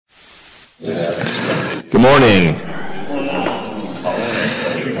Good morning.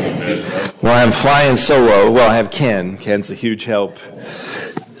 Well, I'm flying solo. Well, I have Ken. Ken's a huge help.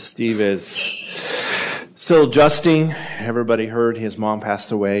 Steve is still adjusting. Everybody heard his mom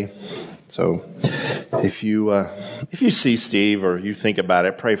passed away. So if you see Steve or you think about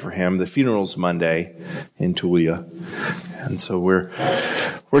it, pray for him. The funeral's Monday in Tulia. And so we're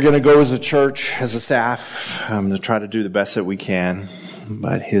going to go as a church, as a staff, to try to do the best that we can.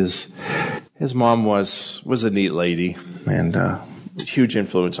 But his mom was a neat lady and huge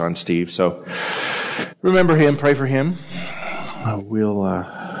influence on Steve. So remember him, pray for him. We'll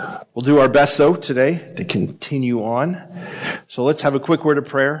do our best though today to continue on. So let's have a quick word of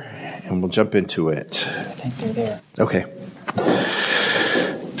prayer and we'll jump into it. I think they're there. Okay.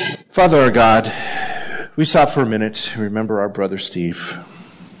 Father our God, we stop for a minute to remember our brother Steve.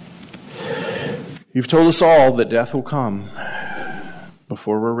 You've told us all that death will come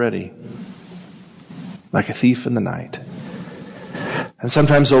before we're ready, like a thief in the night. And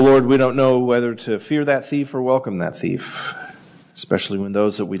sometimes, oh Lord, we don't know whether to fear that thief or welcome that thief, especially when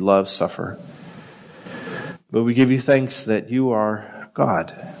those that we love suffer. But we give you thanks that you are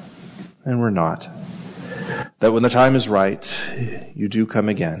God, and we're not. That when the time is right, you do come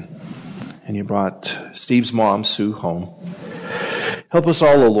again. And you brought Steve's mom, Sue, home. Help us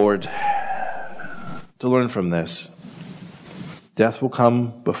all, O Lord, to learn from this. Death will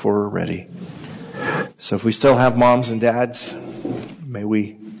come before we're ready. So if we still have moms and dads, may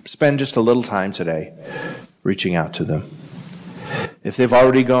we spend just a little time today reaching out to them. If they've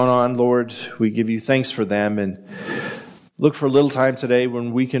already gone on, Lord, we give you thanks for them and look for a little time today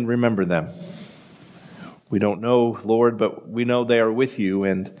when we can remember them. We don't know, Lord, but we know they are with you,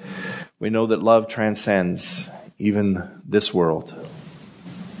 and we know that love transcends even this world.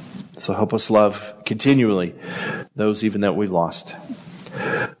 So help us love continually those even that we lost.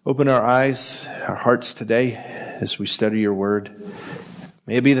 Open our eyes, our hearts today as we study your word.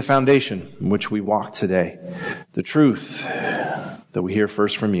 May it be the foundation in which we walk today. The truth that we hear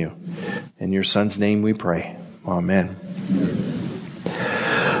first from you. In your Son's name we pray. Amen.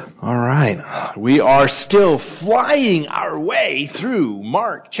 All right. We are still flying our way through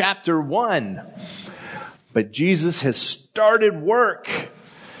Mark chapter 1. But Jesus has started work.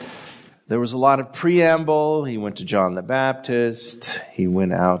 There was a lot of preamble. He went to John the Baptist. He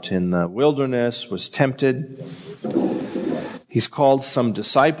went out in the wilderness, was tempted. He's called some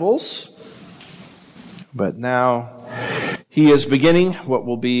disciples. But now he is beginning what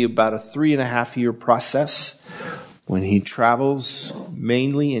will be about a 3.5-year process when he travels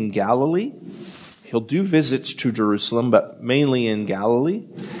mainly in Galilee. He'll do visits to Jerusalem, but mainly in Galilee.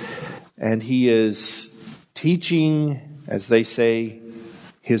 And he is teaching, as they say,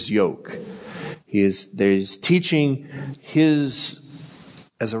 his yoke. He's teaching his,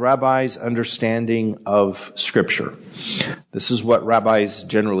 as a rabbi's, understanding of Scripture. This is what rabbis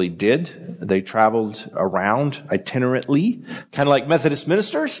generally did. They traveled around itinerantly, kind of like Methodist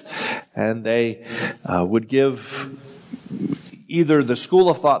ministers, and they would give either the school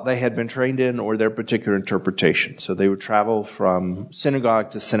of thought they had been trained in or their particular interpretation. So they would travel from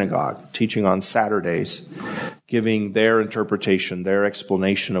synagogue to synagogue, teaching on Saturdays, giving their interpretation, their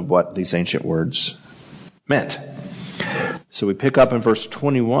explanation of what these ancient words meant. So we pick up in verse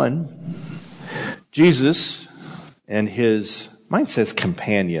 21. Jesus and his, mine says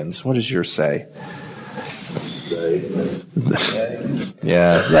companions. What does yours say?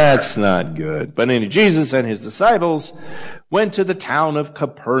 Yeah, that's not good. But anyway, Jesus and his disciples went to the town of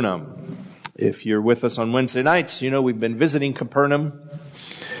Capernaum. If you're with us on Wednesday nights, you know we've been visiting Capernaum.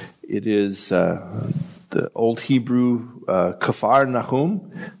 It is the old Hebrew Kafar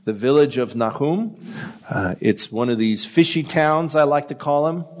Nahum, the village of Nahum. It's one of these fishy towns, I like to call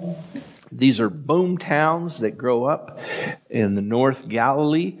them. These are boom towns that grow up in the North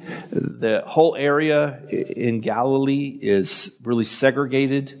Galilee. The whole area in Galilee is really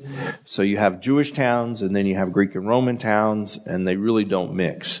segregated. So you have Jewish towns and then you have Greek and Roman towns, and they really don't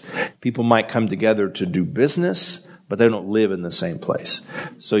mix. People might come together to do business, but they don't live in the same place.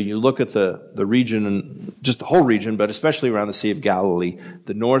 So you look at the region, and just the whole region, but especially around the Sea of Galilee,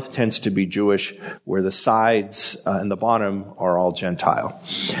 the north tends to be Jewish, where the sides and the bottom are all Gentile.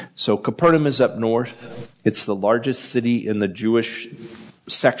 So Capernaum is up north. It's the largest city in the Jewish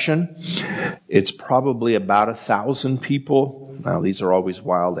section. It's probably about 1,000 people. Now, these are always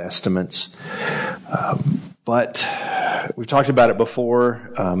wild estimates. But we've talked about it before.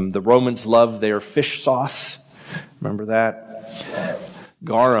 The Romans loved their fish sauce. Remember that?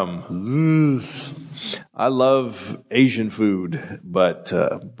 garum. I love Asian food, but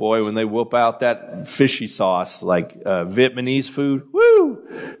boy, when they whoop out that fishy sauce, like Vietnamese food, woo!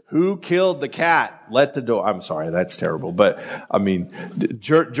 Who killed the cat? Let the door. I'm sorry, that's terrible. But I mean,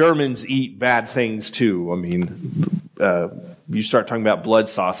 Germans eat bad things too. I mean, you start talking about blood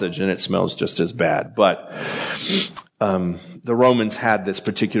sausage and it smells just as bad. But the Romans had this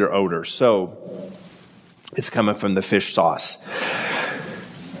particular odor, so it's coming from the fish sauce.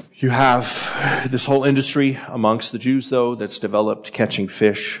 You have this whole industry amongst the Jews, though, that's developed catching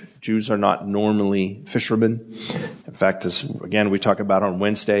fish. Jews are not normally fishermen. In fact, as again we talk about on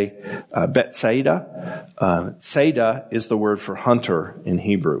Wednesday, Bethsaida. Saida is the word for hunter in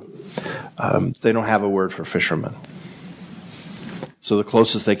Hebrew. They don't have a word for fisherman. So the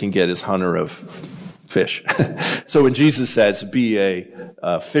closest they can get is hunter of fish. So when Jesus says, be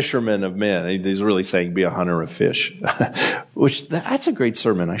a fisherman of men, he's really saying be a hunter of fish. Which, that's a great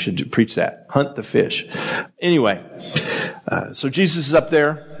sermon. I should preach that. Hunt the fish. Anyway, so Jesus is up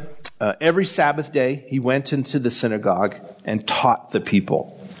there. Every Sabbath day, he went into the synagogue and taught the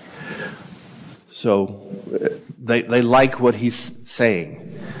people. So they like what he's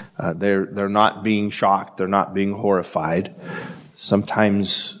saying. They're not being shocked. They're not being horrified.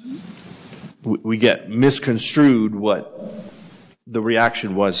 Sometimes we get misconstrued what the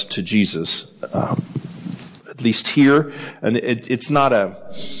reaction was to Jesus, at least here. And it's not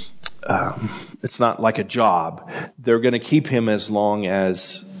like a job. They're going to keep him as long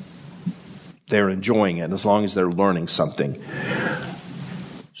as they're enjoying it, as long as they're learning something.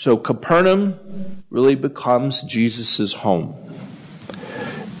 So Capernaum really becomes Jesus' home.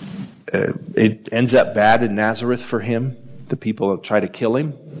 It ends up bad in Nazareth for him. The people try to kill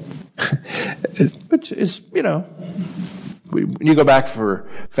him. Which is, when you go back for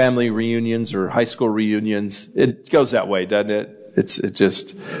family reunions or high school reunions, it goes that way, doesn't it? It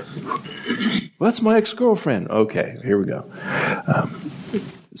just, well, that's my ex-girlfriend. Okay, here we go.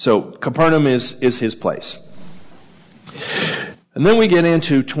 So Capernaum is his place. And then we get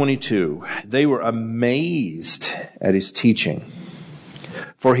into 22. They were amazed at his teaching,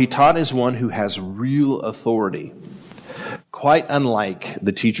 for he taught as one who has real authority, quite unlike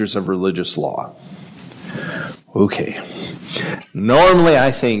the teachers of religious law. Okay. Normally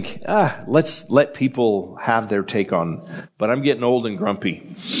I think, let's let people have their take on, but I'm getting old and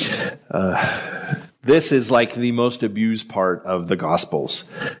grumpy. This is like the most abused part of the Gospels.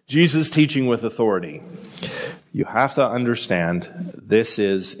 Jesus teaching with authority. You have to understand this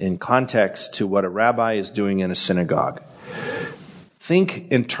is in context to what a rabbi is doing in a synagogue.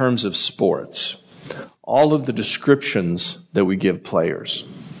 Think in terms of sports. All of the descriptions that we give players.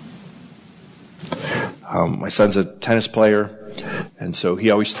 My son's a tennis player, and so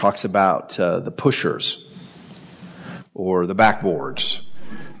he always talks about the pushers or the backboards,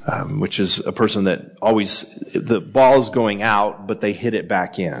 which is a person that always, the ball's going out, but they hit it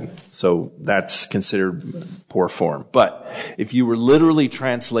back in. So that's considered poor form. But if you were literally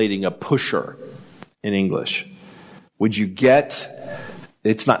translating a pusher in English, would you get,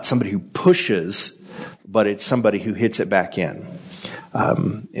 it's not somebody who pushes, but it's somebody who hits it back in.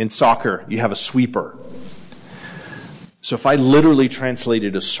 In soccer, you have a sweeper. So if I literally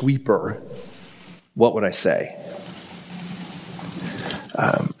translated a sweeper, what would I say?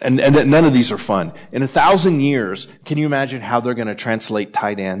 And none of these are fun. In 1,000 years, can you imagine how they're going to translate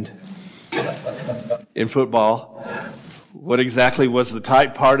tight end in football? What exactly was the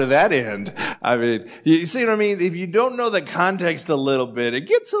tight part of that end? I mean, you see what I mean? If you don't know the context a little bit, it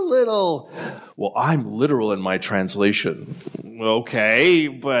gets a little, well, I'm literal in my translation. Okay,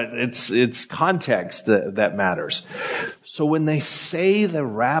 but it's context that matters. So when they say the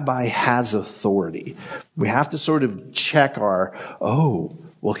rabbi has authority, we have to sort of check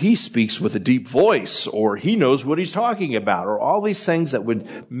well, he speaks with a deep voice, or he knows what he's talking about, or all these things that would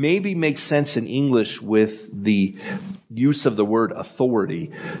maybe make sense in English with the use of the word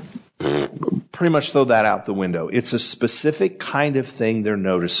authority. Pretty much throw that out the window. It's a specific kind of thing they're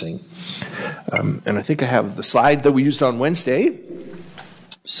noticing. And I think I have the slide that we used on Wednesday.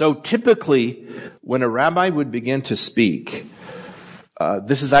 So typically, when a rabbi would begin to speak,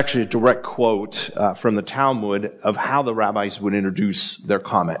 this is actually a direct quote from the Talmud of how the rabbis would introduce their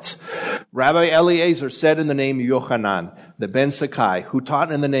comments. Rabbi Eliezer said in the name of Yochanan, the Ben Sakai, who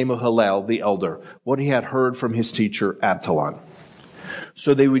taught in the name of Hillel, the elder, what he had heard from his teacher Abtalon.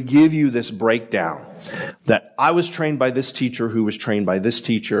 So they would give you this breakdown that I was trained by this teacher who was trained by this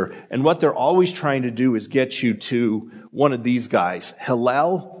teacher. And what they're always trying to do is get you to one of these guys,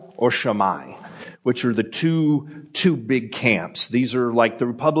 Hillel or Shammai. which are the two big camps. These are like the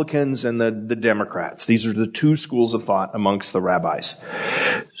Republicans and the Democrats. These are the two schools of thought amongst the rabbis.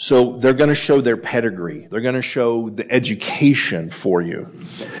 So they're going to show their pedigree. They're going to show the education for you.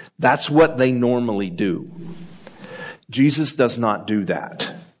 That's what they normally do. Jesus does not do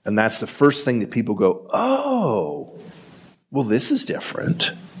that. And that's the first thing that people go, oh, well, this is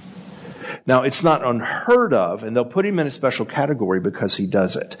different. Now, it's not unheard of, and they'll put him in a special category because he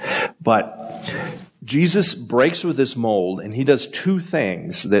does it. But Jesus breaks with this mold, and he does two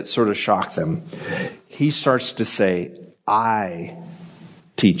things that sort of shock them. He starts to say, I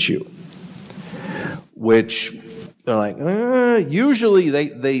teach you. Which they're like, usually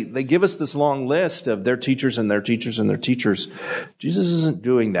they give us this long list of their teachers and their teachers and their teachers. Jesus isn't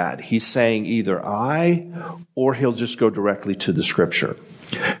doing that. He's saying either I, or he'll just go directly to the scripture.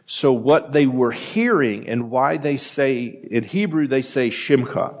 So what they were hearing, and why they say, in Hebrew they say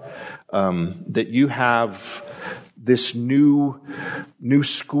shimcha, that you have this new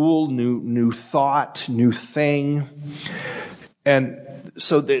school, new thought, new thing. And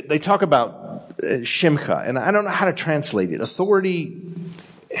so they talk about shimcha, and I don't know how to translate it. Authority,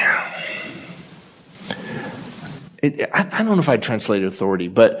 I don't know if I'd translate authority,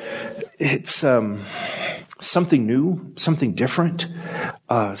 but it's something new, something different,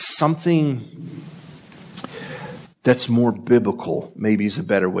 something that's more biblical, maybe is a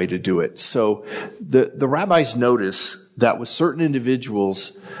better way to do it. So the rabbis notice that with certain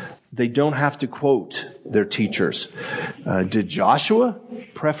individuals, they don't have to quote their teachers. Did Joshua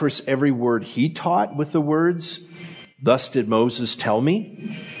preface every word he taught with the words, "Thus did Moses tell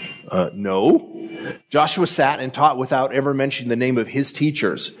me"? No. Joshua sat and taught without ever mentioning the name of his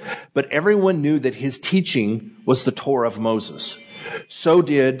teachers. But everyone knew that his teaching was the Torah of Moses. So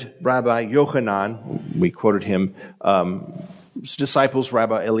did Rabbi Yochanan, we quoted him, his disciples,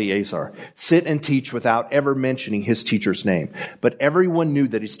 Rabbi Eleazar, sit and teach without ever mentioning his teacher's name. But everyone knew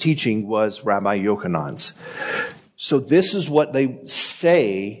that his teaching was Rabbi Yochanan's. So this is what they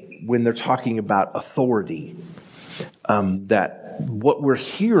say when they're talking about authority. That what we're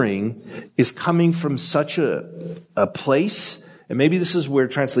hearing is coming from such a place, and maybe this is where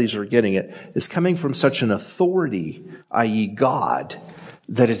translators are getting it, is coming from such an authority, i.e. God,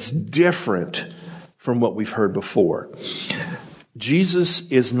 that it's different from what we've heard before. Jesus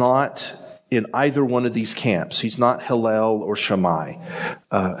is not in either one of these camps. He's not Hillel or Shammai.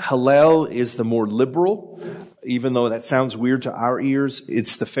 Hillel is the more liberal. Even though that sounds weird to our ears,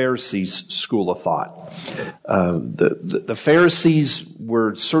 it's the Pharisees' school of thought. The Pharisees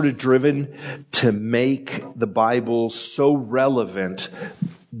were sort of driven to make the Bible so relevant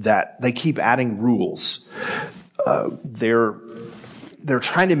that they keep adding rules. They're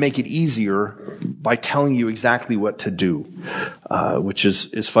trying to make it easier by telling you exactly what to do, which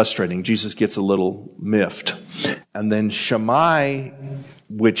is frustrating. Jesus gets a little miffed. And then Shammai,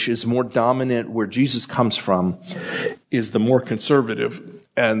 which is more dominant where Jesus comes from, is the more conservative,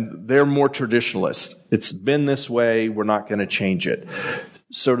 and they're more traditionalist. It's been this way, we're not going to change it.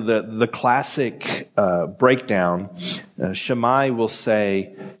 Sort of the classic breakdown, Shammai will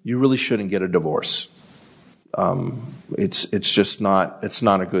say, you really shouldn't get a divorce. It's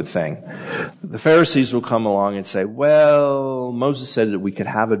not a good thing. The Pharisees will come along and say, well, Moses said that we could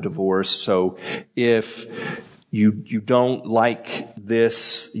have a divorce, so if you don't like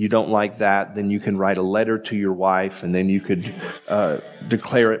this, you don't like that, then you can write a letter to your wife, and then you could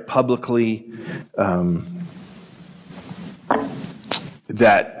declare it publicly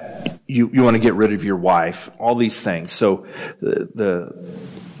that you want to get rid of your wife. All these things. So the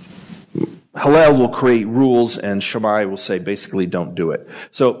Hillel will create rules, and Shammai will say, basically, don't do it.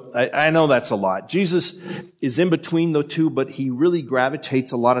 So I know that's a lot. Jesus is in between the two, but he really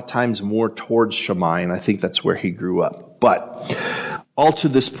gravitates a lot of times more towards Shammai, and I think that's where he grew up. But all to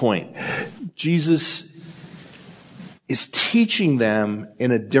this point, Jesus is teaching them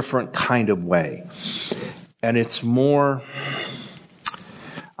in a different kind of way. And it's more,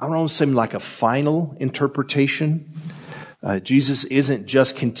 I don't want to say like a final interpretation. Jesus isn't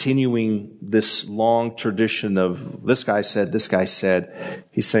just continuing this long tradition of this guy said.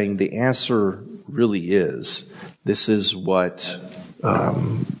 He's saying the answer really is, this is what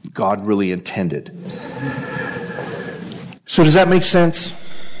God really intended. So does that make sense?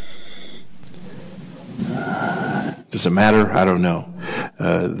 Does it matter? I don't know.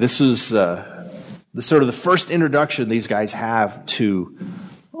 This is the sort of the first introduction these guys have to,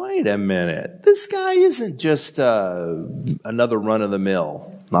 wait a minute, this guy isn't just another run-of-the-mill.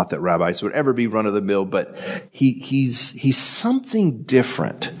 Not that rabbis would ever be run-of-the-mill, but he's something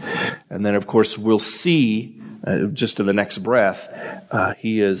different. And then, of course, we'll see just to the next breath,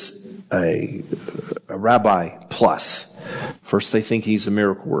 he is a rabbi plus. First they think he's a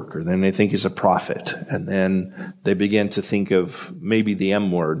miracle worker, then they think he's a prophet, and then they begin to think of maybe the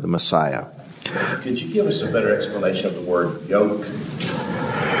M word, the Messiah. Could you give us a better explanation of the word yoke?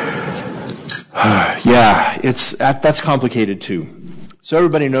 Yeah, that's complicated too. So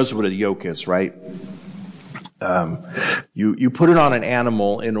everybody knows what a yoke is, right? You put it on an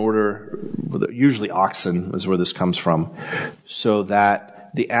animal in order, usually oxen is where this comes from, so that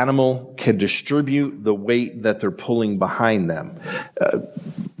the animal can distribute the weight that they're pulling behind them.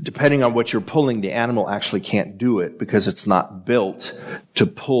 Depending on what you're pulling, the animal actually can't do it because it's not built to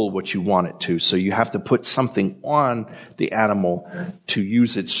pull what you want it to. So you have to put something on the animal to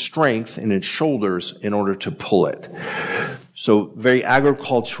use its strength in its shoulders in order to pull it. So very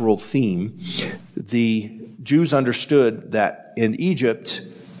agricultural theme. The Jews understood that in Egypt,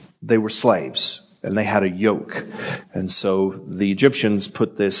 they were slaves and they had a yoke. And so the Egyptians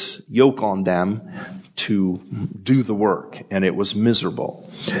put this yoke on them to do the work, and it was miserable.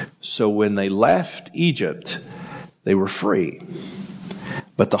 So when they left Egypt, they were free.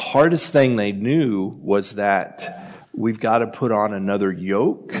 But the hardest thing they knew was that we've got to put on another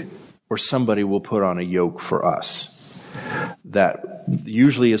yoke or somebody will put on a yoke for us. That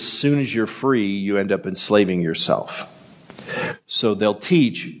usually as soon as you're free, you end up enslaving yourself. So they'll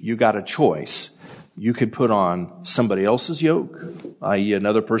teach, you got a choice. You could put on somebody else's yoke, i.e.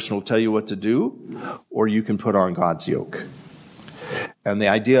 another person will tell you what to do, or you can put on God's yoke. And the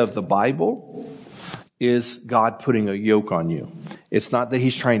idea of the Bible is God putting a yoke on you. It's not that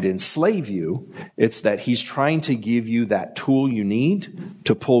he's trying to enslave you, it's that he's trying to give you that tool you need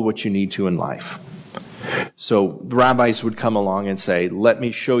to pull what you need to in life. So the rabbis would come along and say, let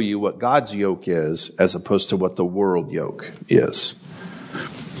me show you what God's yoke is as opposed to what the world yoke is.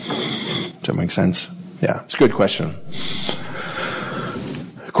 Does that make sense? Yeah, it's a good question.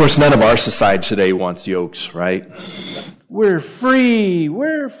 Of course, none of our society today wants yokes, right? We're free.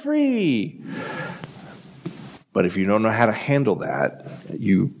 But if you don't know how to handle that,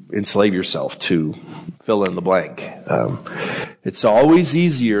 you enslave yourself to fill in the blank. It's always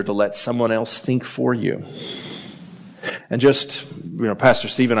easier to let someone else think for you. And just, Pastor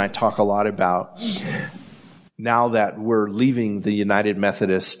Steve and I talk a lot about now that we're leaving the United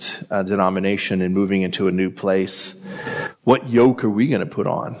Methodist denomination and moving into a new place, what yoke are we going to put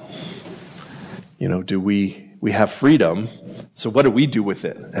on? Do we have freedom? So what do we do with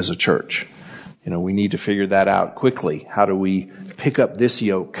it as a church? We need to figure that out quickly. How do we pick up this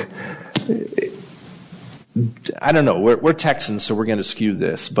yoke? I don't know. We're Texans, so we're going to skew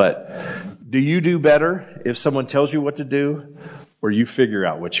this. But do you do better if someone tells you what to do, or you figure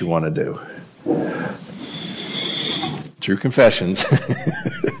out what you want to do? True confessions.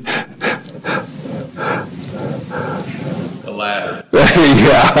 The latter.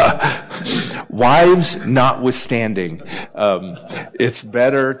 Yeah. Wives notwithstanding, it's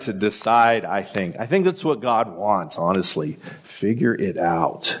better to decide, I think. I think that's what God wants, honestly. Figure it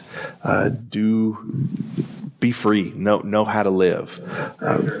out. Be free. Know how to live. Went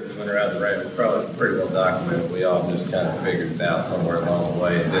around the race, probably pretty well documented. We all just kind of figured it out somewhere along the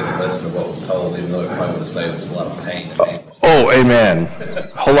way and didn't listen to what was told, even though it probably would have saved us a lot of pain. Oh, amen.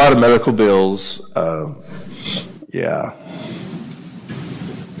 A whole lot of medical bills. Yeah.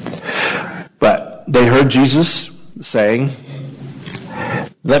 But they heard Jesus saying,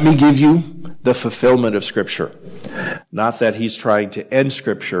 let me give you the fulfillment of Scripture. Not that he's trying to end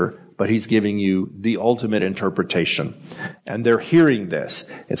Scripture, but he's giving you the ultimate interpretation. And they're hearing this.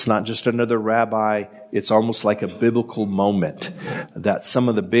 It's not just another rabbi. It's almost like a biblical moment that some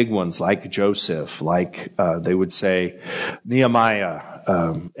of the big ones, like Joseph, like they would say Nehemiah,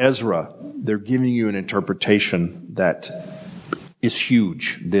 Ezra, they're giving you an interpretation that is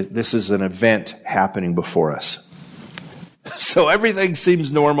huge. This is an event happening before us. So everything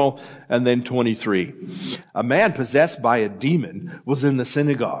seems normal. And then 23. A man possessed by a demon was in the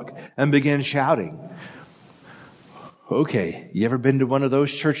synagogue and began shouting. Okay, you ever been to one of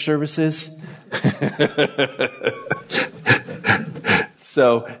those church services?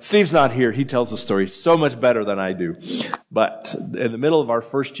 So Steve's not here. He tells the story so much better than I do. But in the middle of our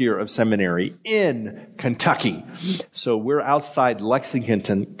first year of seminary in Kentucky. So we're outside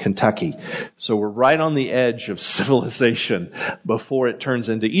Lexington, Kentucky. So we're right on the edge of civilization before it turns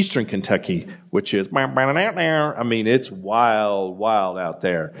into Eastern Kentucky, which is, it's wild out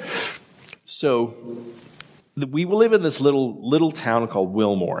there. So we live in this little town called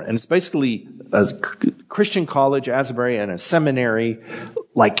Wilmore, and it's basically a Christian college, Asbury, and a seminary,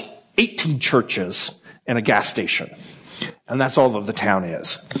 like 18 churches and a gas station. And that's all that the town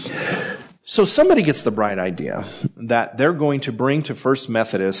is. So somebody gets the bright idea that they're going to bring to First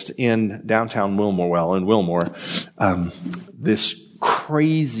Methodist in downtown Wilmore, this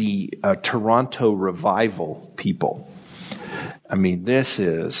crazy Toronto revival people. I mean, this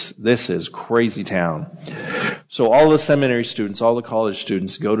is crazy town. So all the seminary students, all the college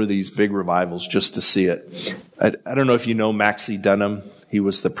students go to these big revivals just to see it. I don't know if you know Maxie Dunham. He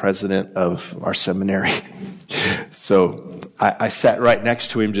was the president of our seminary. So I sat right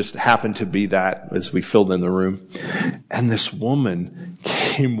next to him, just happened to be that as we filled in the room. And this woman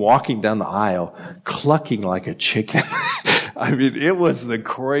came walking down the aisle, clucking like a chicken. I mean, it was the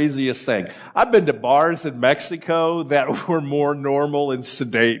craziest thing. I've been to bars in Mexico that were more normal and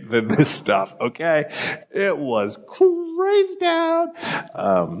sedate than this stuff, okay? It was crazy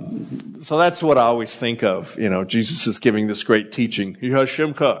town. So that's what I always think of. You know, Jesus is giving this great teaching. He has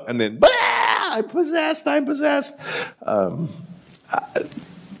Shimka, and then, I'm possessed.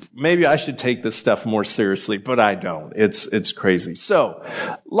 Maybe I should take this stuff more seriously, but I don't. It's crazy. So,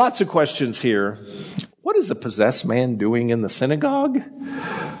 lots of questions here. What is a possessed man doing in the synagogue?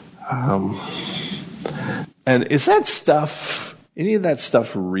 And is that stuff, any of that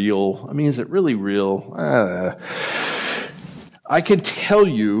stuff real? I mean, is it really real? I can tell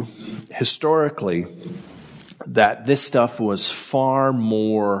you historically that this stuff was far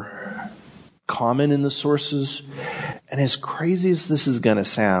more common in the sources, and as crazy as this is going to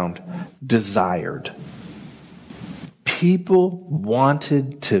sound, desired. People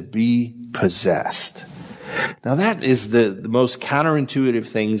wanted to be possessed. Now that is the most counterintuitive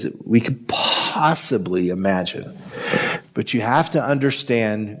things that we could possibly imagine. But you have to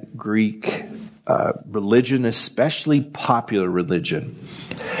understand Greek religion, especially popular religion.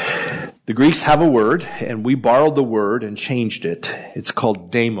 The Greeks have a word, and we borrowed the word and changed it. It's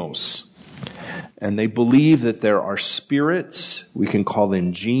called demos. And they believe that there are spirits. We can call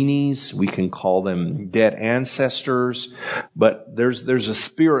them genies. We can call them dead ancestors. But there's a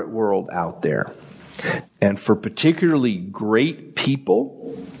spirit world out there. And for particularly great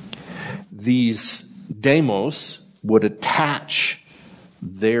people, these demos would attach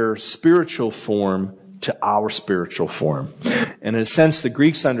their spiritual form to our spiritual form. And in a sense, the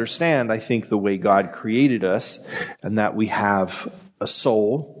Greeks understand, I think, the way God created us, and that we have a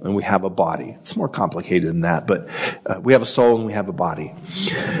soul and we have a body. It's more complicated than that, but we have a soul and we have a body.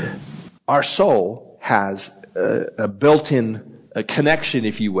 Our soul has a built-in connection,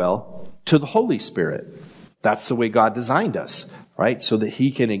 if you will, to the Holy Spirit. That's the way God designed us, right? So that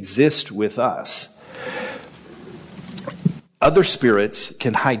He can exist with us. Other spirits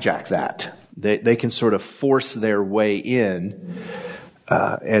can hijack that. They can sort of force their way in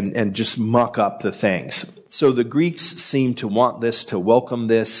and just muck up the things. So the Greeks seem to want this, to welcome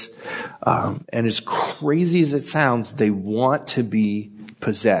this. And as crazy as it sounds, they want to be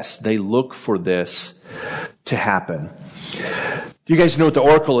possessed. They look for this to happen. Do you guys know what the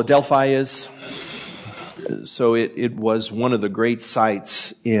Oracle of Delphi is? So it was one of the great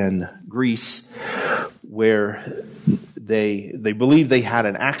sites in Greece where they believed they had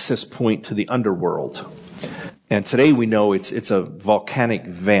an access point to the underworld. And today we know it's a volcanic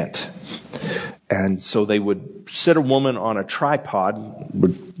vent. And so they would sit a woman on a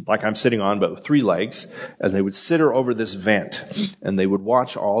tripod, like I'm sitting on, but with 3 legs, and they would sit her over this vent, and they would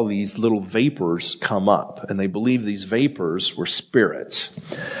watch all these little vapors come up, and they believed these vapors were spirits.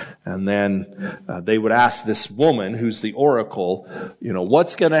 And then they would ask this woman, who's the oracle,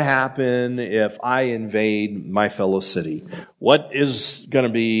 what's going to happen if I invade my fellow city? What is going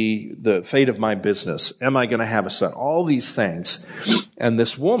to be the fate of my business? Am I going to have a son? All these things. And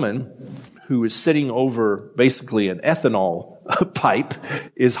this woman, who is sitting over basically an ethanol pipe,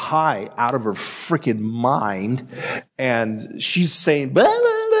 is high out of her freaking mind, and she's saying, blah,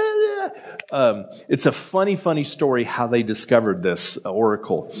 blah, blah. It's a funny story how they discovered this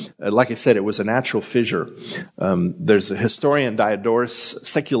oracle. Like I said, it was a natural fissure. There's a historian, Diodorus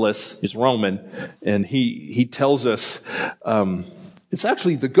Siculus, he's Roman, and he tells us it's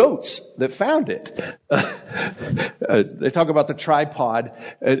actually the goats that found it. They talk about the tripod.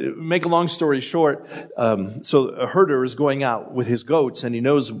 Make a long story short, so a herder is going out with his goats, and he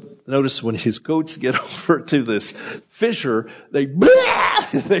notice when his goats get over to this fissure, they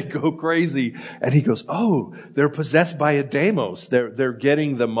go crazy, and he goes, "Oh, they're possessed by a demos. They're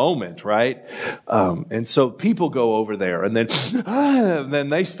getting the moment, right?" And so people go over there, and then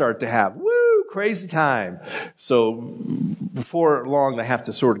they start to have crazy time. So before long, they have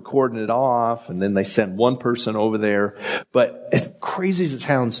to sort of cordon it off, and then they send one person over there. But as crazy as it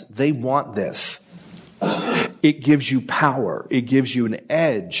sounds, they want this. It gives you power. It gives you an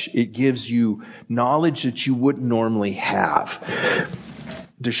edge. It gives you knowledge that you wouldn't normally have.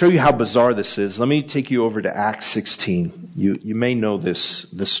 to show you how bizarre this is, let me take you over to Acts 16. You may know this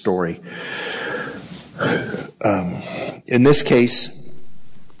story. In this case,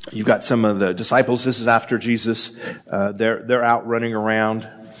 you've got some of the disciples. This is after Jesus. They're out running around.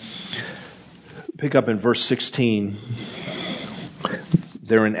 Pick up in verse 16.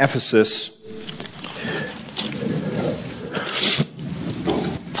 They're in Ephesus.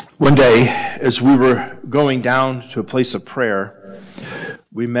 One day, as we were going down to a place of prayer,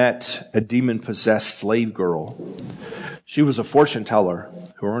 we met a demon-possessed slave girl. She was a fortune teller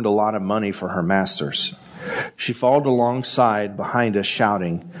who earned a lot of money for her masters. She followed alongside behind us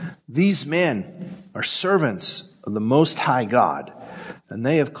shouting, "These men are servants of the Most High God, and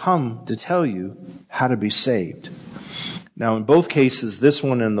they have come to tell you how to be saved." Now, in both cases, this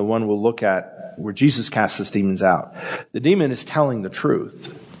one and the one we'll look at where Jesus casts his demons out, the demon is telling the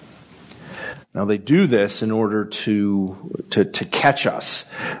truth. Now, they do this in order to catch us.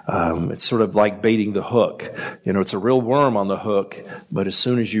 It's sort of like baiting the hook. It's a real worm on the hook, but as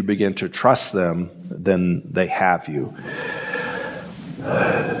soon as you begin to trust them, then they have you.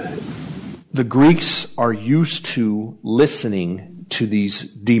 The Greeks are used to listening to these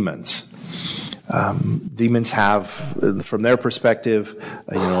demons. Demons have, from their perspective,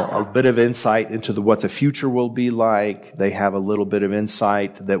 a bit of insight into what the future will be like. They have a little bit of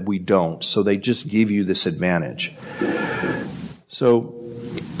insight that we don't. So they just give you this advantage. So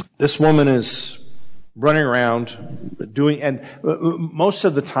this woman is running around and most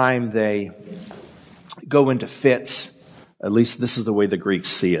of the time they go into fits. At least this is the way the Greeks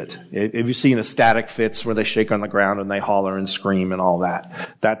see it. Have you seen ecstatic fits where they shake on the ground and they holler and scream and all that?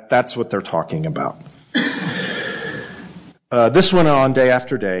 That's what they're talking about. This went on day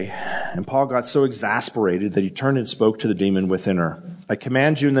after day, and Paul got so exasperated that he turned and spoke to the demon within her. "I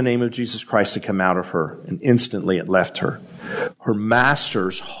command you in the name of Jesus Christ to come out of her." And instantly it left her. Her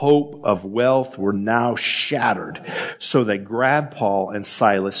master's hope of wealth were now shattered. So they grabbed Paul and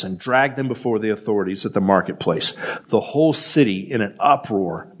Silas and dragged them before the authorities at the marketplace. The whole city in an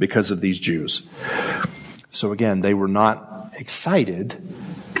uproar because of these Jews. So again, they were not excited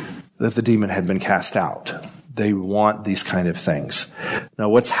that the demon had been cast out. They want these kind of things. Now,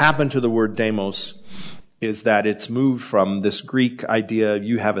 what's happened to the word demos is that it's moved from this Greek idea,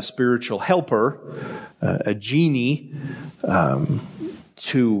 you have a spiritual helper, a genie,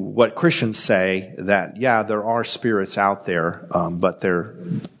 to what Christians say that, yeah, there are spirits out there, but they're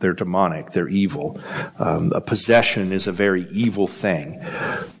demonic, they're evil. A possession is a very evil thing.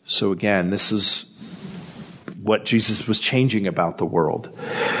 So again, this is what Jesus was changing about the world.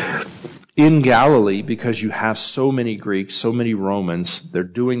 In Galilee, because you have so many Greeks, so many Romans, they're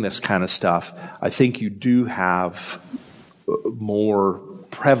doing this kind of stuff, I think you do have more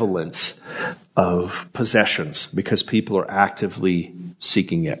prevalence of possessions because people are actively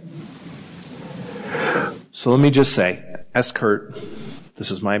seeking it. So let me just say, as Kurt,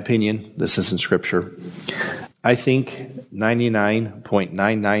 this is my opinion, this isn't scripture. I think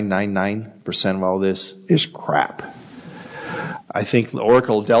 99.9999% of all this is crap. I think the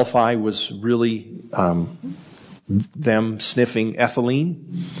Oracle of Delphi was really them sniffing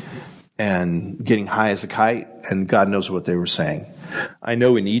ethylene and getting high as a kite, and God knows what they were saying. I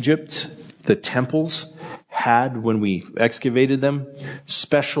know in Egypt, the temples had, when we excavated them,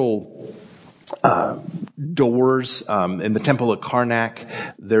 special doors. In the temple of Karnak,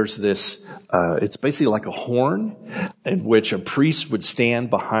 there's this, it's basically like a horn in which a priest would stand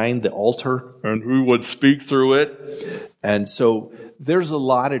behind the altar and who would speak through it. And so there's a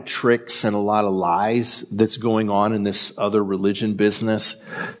lot of tricks and a lot of lies that's going on in this other religion business.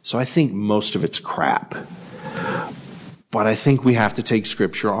 So I think most of it's crap. But I think we have to take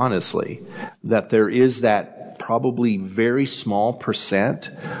scripture honestly, that there is that probably very small percent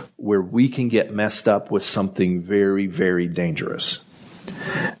where we can get messed up with something very, very dangerous.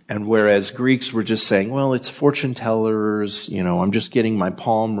 And whereas Greeks were just saying, well, it's fortune tellers, I'm just getting my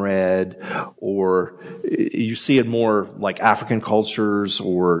palm read, or you see it more like African cultures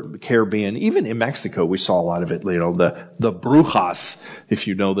or the Caribbean. Even in Mexico, we saw a lot of it, the brujas, if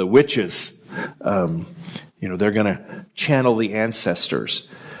you know, the witches. They're going to channel the ancestors.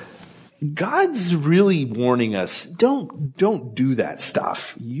 God's really warning us, don't do that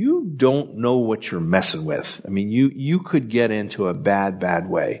stuff. You don't know what you're messing with. I mean, you could get into a bad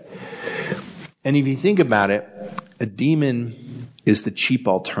way. And if you think about it, a demon is the cheap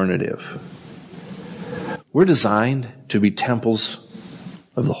alternative. We're designed to be temples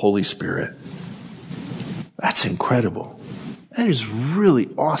of the Holy Spirit. That's incredible. That is really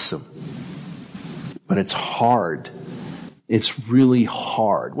awesome. But it's hard. It's really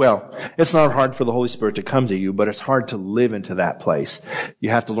hard. Well, it's not hard for the Holy Spirit to come to you, but it's hard to live into that place.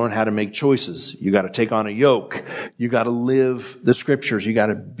 You have to learn how to make choices. You got to take on a yoke. You got to live the scriptures. You got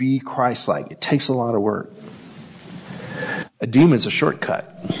to be Christ-like. It takes a lot of work. A demon's a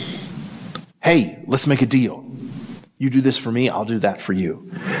shortcut. Hey, let's make a deal. You do this for me, I'll do that for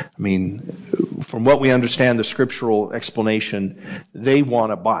you. I mean, from what we understand, the scriptural explanation, they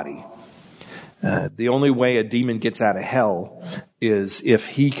want a body. The only way a demon gets out of hell is if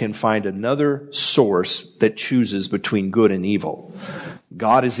he can find another source that chooses between good and evil.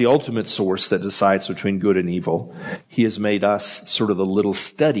 God is the ultimate source that decides between good and evil. He has made us sort of the little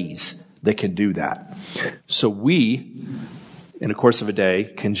studies that can do that. So we, in the course of a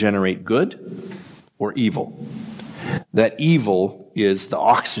day, can generate good or evil. That evil is the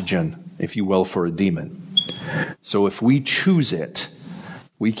oxygen, if you will, for a demon. So if we choose it,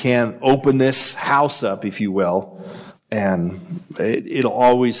 we can open this house up, if you will, and it'll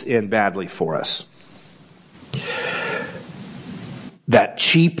always end badly for us. That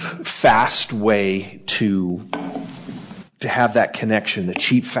cheap, fast way to have that connection, the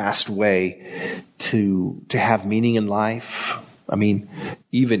cheap, fast way to have meaning in life, I mean,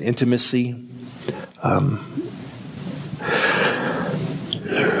 even intimacy.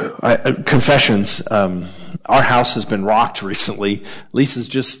 Confessions. Our house has been rocked recently. Lisa's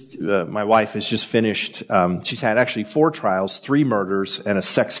my wife has just finished, she's had actually 4 trials, 3 murders, and a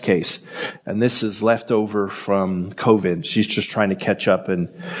sex case. And this is left over from COVID. She's just trying to catch up in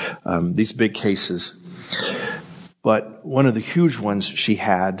these big cases. But one of the huge ones she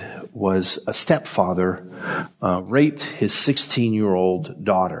had was a stepfather raped his 16-year-old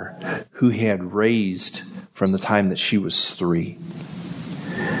daughter, who he had raised from the time that she was 3.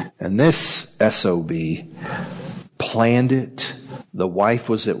 And this SOB planned it. The wife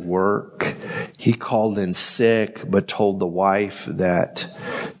was at work. He called in sick, but told the wife that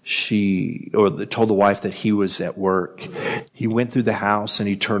he was at work. He went through the house and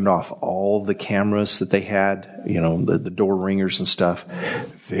he turned off all the cameras that they had, the door ringers and stuff.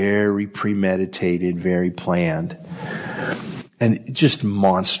 Very premeditated, very planned. And just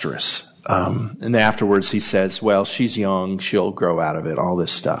monstrous. And afterwards he says, well, she's young, she'll grow out of it, all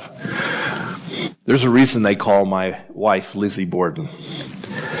this stuff. There's a reason they call my wife Lizzie Borden.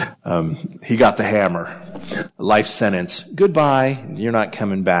 He got the hammer. Life sentence. Goodbye, you're not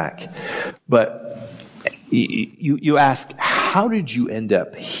coming back. But you ask, how did you end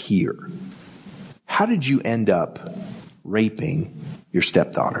up here? How did you end up raping your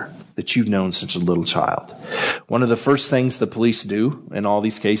stepdaughter that you've known since a little child? One of the first things the police do in all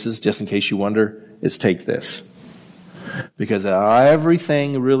these cases, just in case you wonder, is take this. Because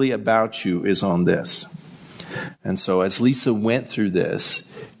everything really about you is on this. And so as Lisa went through this,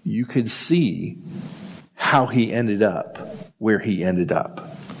 you could see how he ended up where he ended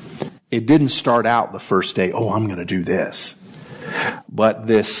up. It didn't start out the first day, I'm going to do this. But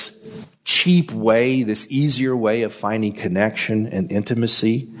this cheap way, this easier way of finding connection and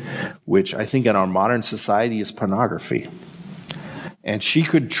intimacy, which I think in our modern society is pornography. And she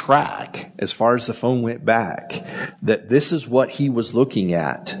could track, as far as the phone went back, that this is what he was looking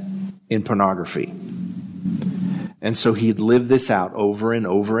at in pornography. And so he'd lived this out over and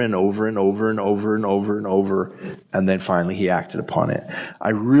over and over and over and over and over and over, and then finally he acted upon it. I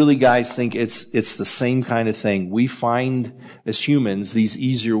really, guys, think it's the same kind of thing. We find, as humans, these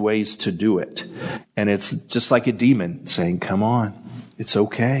easier ways to do it. And it's just like a demon saying, come on, it's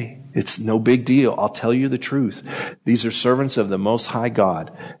okay. It's no big deal. I'll tell you the truth. These are servants of the Most High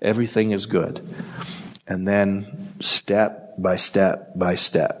God. Everything is good. And then step by step by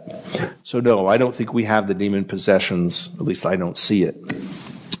step. So no, I don't think we have the demon possessions. At least I don't see it.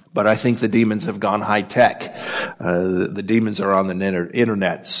 But I think the demons have gone high tech. The demons are on the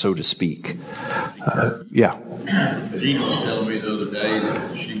internet, so to speak. Yeah. Gina was telling me the other day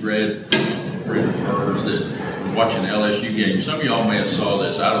that she read hers that watching the LSU game. Some of y'all may have saw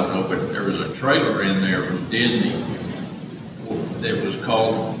this, I don't know, but there was a trailer in there from Disney that was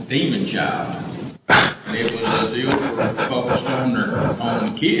called Demon Child. And it was a deal focused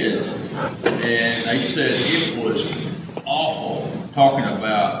on kids. And they said it was awful, talking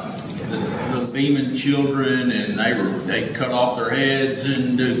about the demon children, and they cut off their heads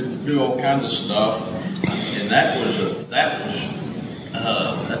and do all kinds of stuff. And that's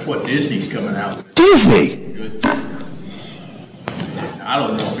what Disney's coming out with. Disney? I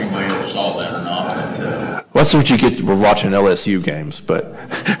don't know if anybody else saw that or not. But, well, that's what you get for watching LSU games, but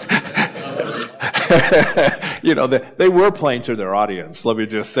they were playing to their audience. Let me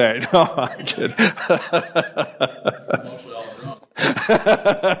just say, no, I kid.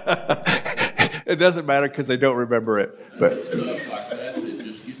 It doesn't matter because I don't remember it. But Like that, it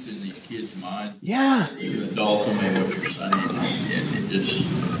just gets in these kids' minds. yeah. Even adults, I mean, what you're saying,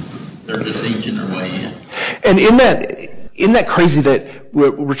 they're just inching their way in. And isn't that crazy that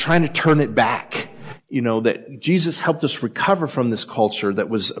we're trying to turn it back? You know, that Jesus helped us recover from this culture that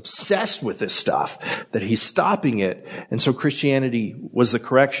was obsessed with this stuff, that he's stopping it. And so Christianity was the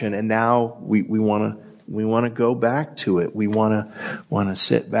correction. And now we want to go back to it. We want to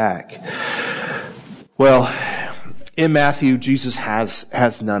sit back. Well, in Matthew, Jesus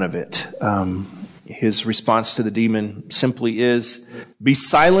has none of it. His response to the demon simply is, "Be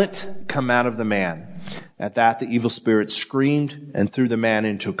silent, come out of the man." At that, the evil spirit screamed and threw the man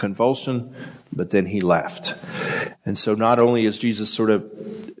into a convulsion, but then he left. And so not only is Jesus sort of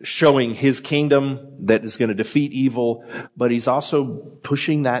showing his kingdom that is going to defeat evil, but he's also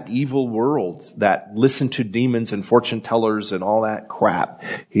pushing that evil world that listen to demons and fortune tellers and all that crap.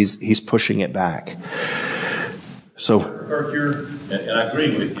 He's pushing it back. So, Kirk, and I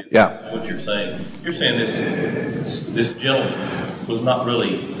agree with you. Yeah. What you're saying. You're saying this gentleman was not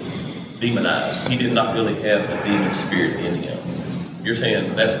really demonized. He did not really have the demon spirit in him. You're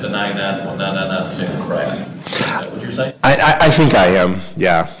saying that's the 99.999% crap. Is that what you're saying? I think I am,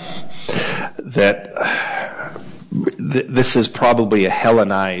 yeah. That this is probably a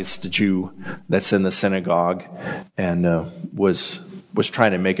Hellenized Jew that's in the synagogue and was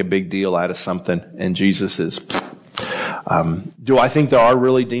trying to make a big deal out of something, and Jesus is... do I think there are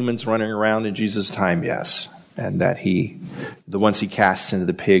really demons running around in Jesus' time? Yes. And that the ones he casts into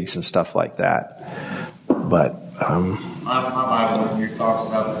the pigs and stuff like that. But, my Bible, when it talks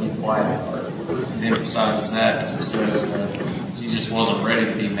about the be quiet part, it emphasizes that because it says that Jesus wasn't ready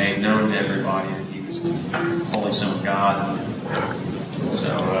to be made known to everybody that he was the Holy Son of God. So,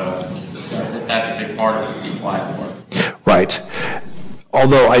 that's a big part of the be quiet part. right.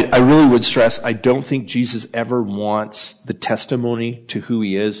 Although I really would stress, I don't think Jesus ever wants the testimony to who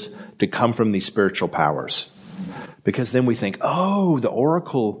he is to come from these spiritual powers. Because then we think, oh, the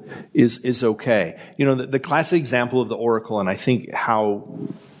oracle is okay. You know, the classic example of the oracle, and I think how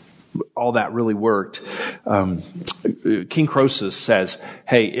all that really worked, King Croesus says,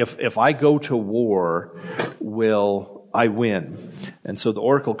 hey, if I go to war, will I win? And so the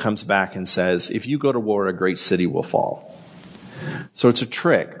oracle comes back and says, if you go to war, a great city will fall. So it's a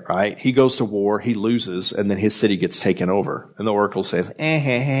trick, right? He goes to war, he loses, and then his city gets taken over. And the oracle says,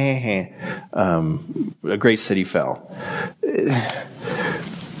 a great city fell.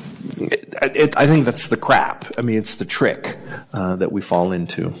 I think that's the crap. I mean, it's the trick that we fall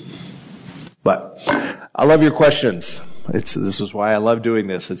into. But I love your questions. This is why I love doing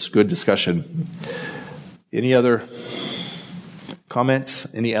this. It's good discussion. Any other comments?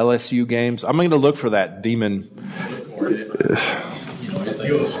 Any LSU games? I'm going to look for that demon.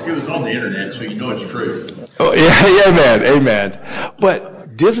 It was on the internet, so you know it's true. Oh, yeah, amen.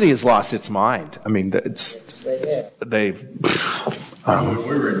 But Disney has lost its mind. I mean, they've. When we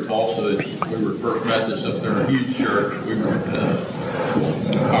were in Tulsa, we were First Methodist up there in a huge church. We were at the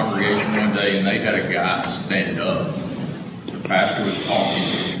congregation one day, and they had a guy stand up. The pastor was talking,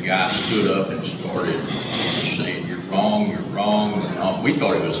 and the guy stood up and started saying, "You're wrong, you're wrong." And we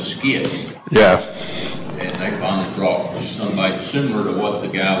thought it was a skit. Yeah. And they finally brought somebody similar to what the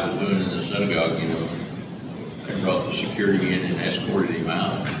guy was doing in the synagogue, you know. They brought the security in and escorted him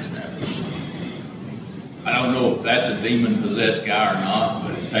out. And that was, I don't know if that's a demon-possessed guy or not,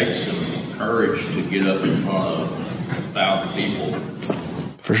 but it takes some courage to get up in front of 1,000 people.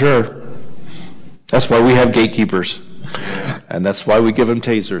 For sure. That's why we have gatekeepers. And that's why we give them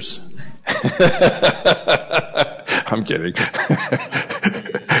tasers. I'm kidding.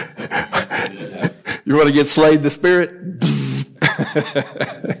 You want to get slayed in the spirit?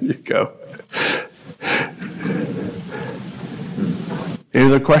 There you go. Any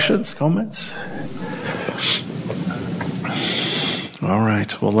other questions, comments? All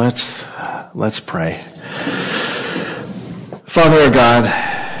right. Well, let's pray. Father our God,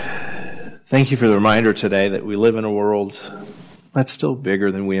 thank you for the reminder today that we live in a world that's still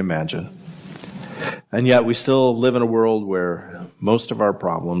bigger than we imagine. And yet we still live in a world where most of our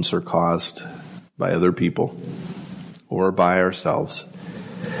problems are caused by other people or by ourselves.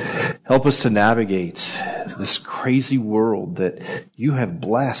 Help us to navigate this crazy world that you have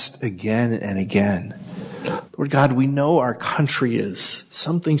blessed again and again. Lord God, we know our country is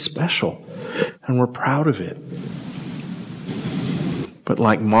something special and we're proud of it. But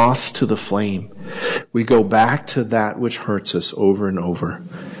like moths to the flame, we go back to that which hurts us over and over.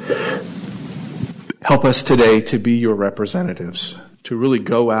 Help us today to be your representatives, to really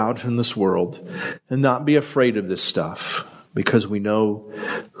go out in this world and not be afraid of this stuff, because we know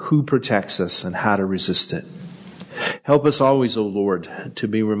who protects us and how to resist it. Help us always, O Lord, to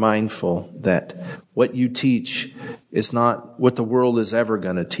be mindful that what you teach is not what the world is ever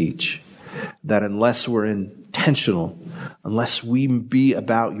going to teach. That unless we're intentional, unless we be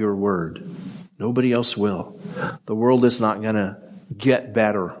about your word, nobody else will. The world is not going to get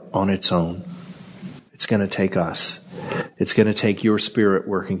better on its own. It's going to take us. It's going to take your Spirit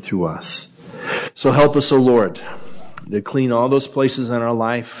working through us. So help us, O Lord, to clean all those places in our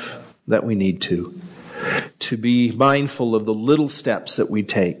life that we need to be mindful of the little steps that we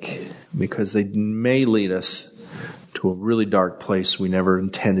take, because they may lead us to a really dark place we never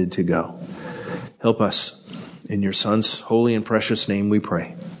intended to go. Help us. In your Son's holy and precious name we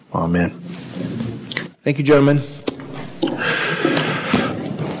pray. Amen. Thank you, gentlemen.